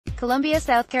Columbia,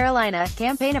 South Carolina,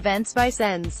 campaign events by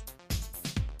Sens.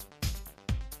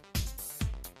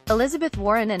 Elizabeth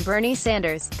Warren and Bernie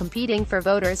Sanders, competing for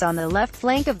voters on the left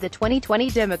flank of the 2020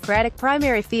 Democratic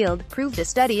primary field, proved a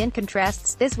study in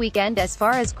contrasts this weekend as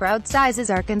far as crowd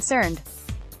sizes are concerned.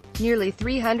 Nearly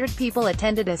 300 people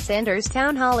attended a Sanders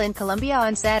town hall in Columbia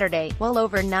on Saturday, while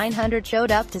over 900 showed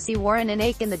up to see Warren in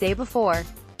Aiken the day before.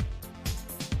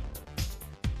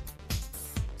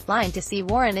 Line to see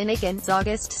Warren in Aiken,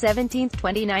 August 17,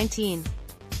 2019.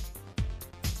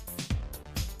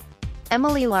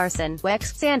 Emily Larson,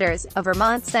 Sanders, a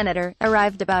Vermont senator,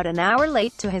 arrived about an hour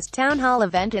late to his town hall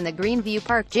event in the Greenview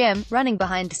Park gym, running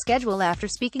behind schedule after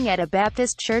speaking at a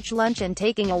Baptist church lunch and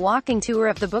taking a walking tour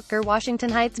of the Booker,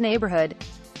 Washington Heights neighborhood.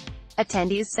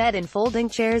 Attendees sat in folding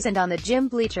chairs and on the gym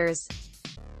bleachers.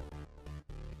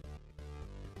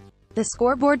 The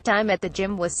scoreboard time at the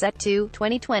gym was set to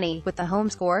 2020, with the home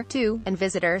score 2 and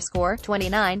visitor score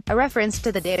 29, a reference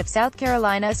to the date of South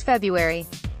Carolina's February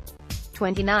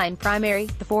 29 primary,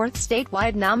 the fourth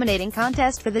statewide nominating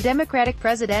contest for the Democratic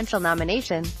presidential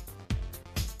nomination.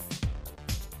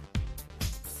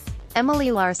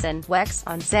 Emily Larson,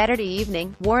 on Saturday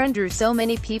evening, Warren drew so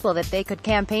many people that they could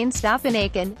campaign stop in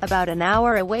Aiken, about an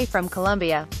hour away from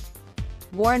Columbia.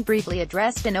 Warren briefly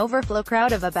addressed an overflow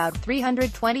crowd of about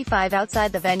 325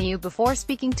 outside the venue before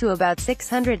speaking to about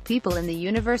 600 people in the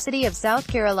University of South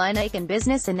Carolina Aiken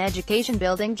Business and Education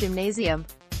Building Gymnasium.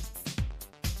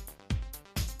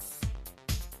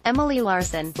 Emily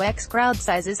Larson, crowd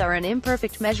sizes are an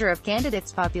imperfect measure of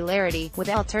candidates' popularity, with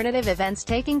alternative events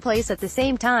taking place at the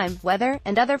same time, weather,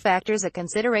 and other factors a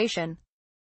consideration.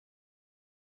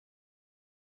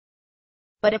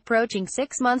 But approaching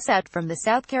 6 months out from the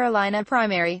South Carolina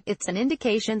primary, it's an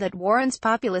indication that Warren's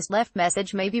populist left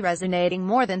message may be resonating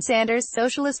more than Sanders'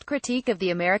 socialist critique of the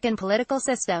American political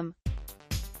system.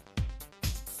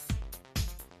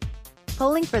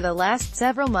 Polling for the last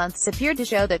several months appeared to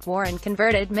show that Warren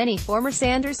converted many former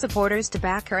Sanders supporters to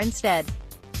back her instead.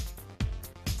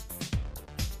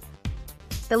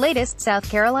 The latest South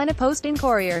Carolina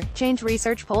Post-Courier Change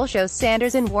research poll shows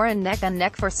Sanders and Warren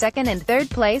neck-and-neck for second and third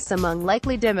place among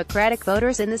likely Democratic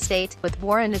voters in the state, with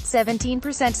Warren at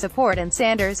 17% support and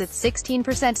Sanders at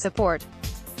 16% support.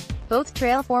 Both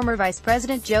trail former Vice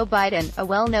President Joe Biden, a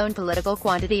well-known political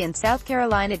quantity in South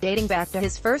Carolina dating back to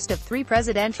his first of 3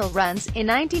 presidential runs, in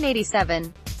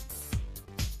 1987.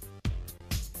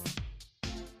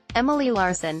 Emily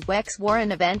Larson,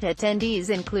 Warren event attendees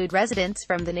include residents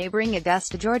from the neighboring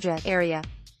Augusta, Georgia, area.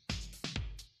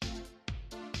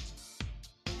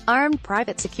 Armed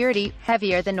private security,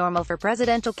 heavier than normal for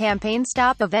presidential campaign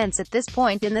stop events at this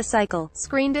point in the cycle,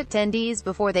 screened attendees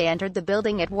before they entered the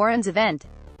building at Warren's event.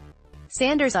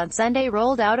 Sanders on Sunday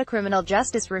rolled out a criminal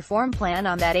justice reform plan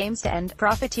that aims to end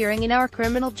profiteering in our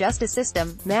criminal justice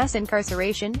system, mass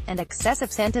incarceration, and excessive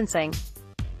sentencing.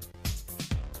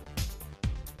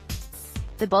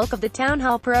 The bulk of the town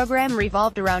hall program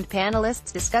revolved around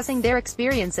panelists discussing their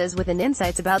experiences with and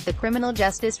insights about the criminal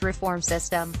justice reform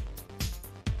system.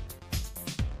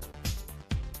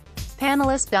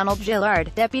 Panelist Donald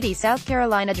Gillard, Deputy South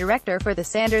Carolina Director for the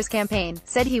Sanders campaign,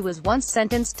 said he was once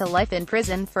sentenced to life in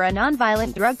prison for a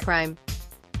nonviolent drug crime.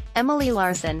 Emily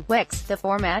Larson, the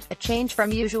format, a change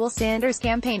from usual Sanders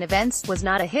campaign events, was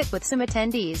not a hit with some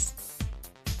attendees.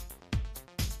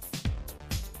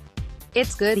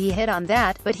 "It's good he hit on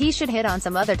that, but he should hit on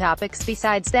some other topics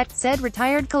besides that," said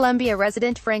retired Columbia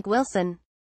resident Frank Wilson.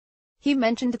 He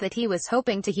mentioned that he was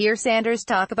hoping to hear Sanders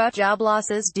talk about job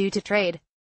losses due to trade.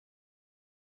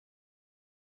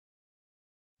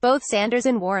 Both Sanders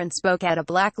and Warren spoke at a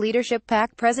Black Leadership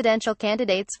PAC Presidential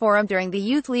Candidates Forum during the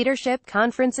Youth Leadership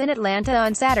Conference in Atlanta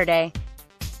on Saturday.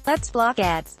 Let's block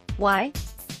ads. Why?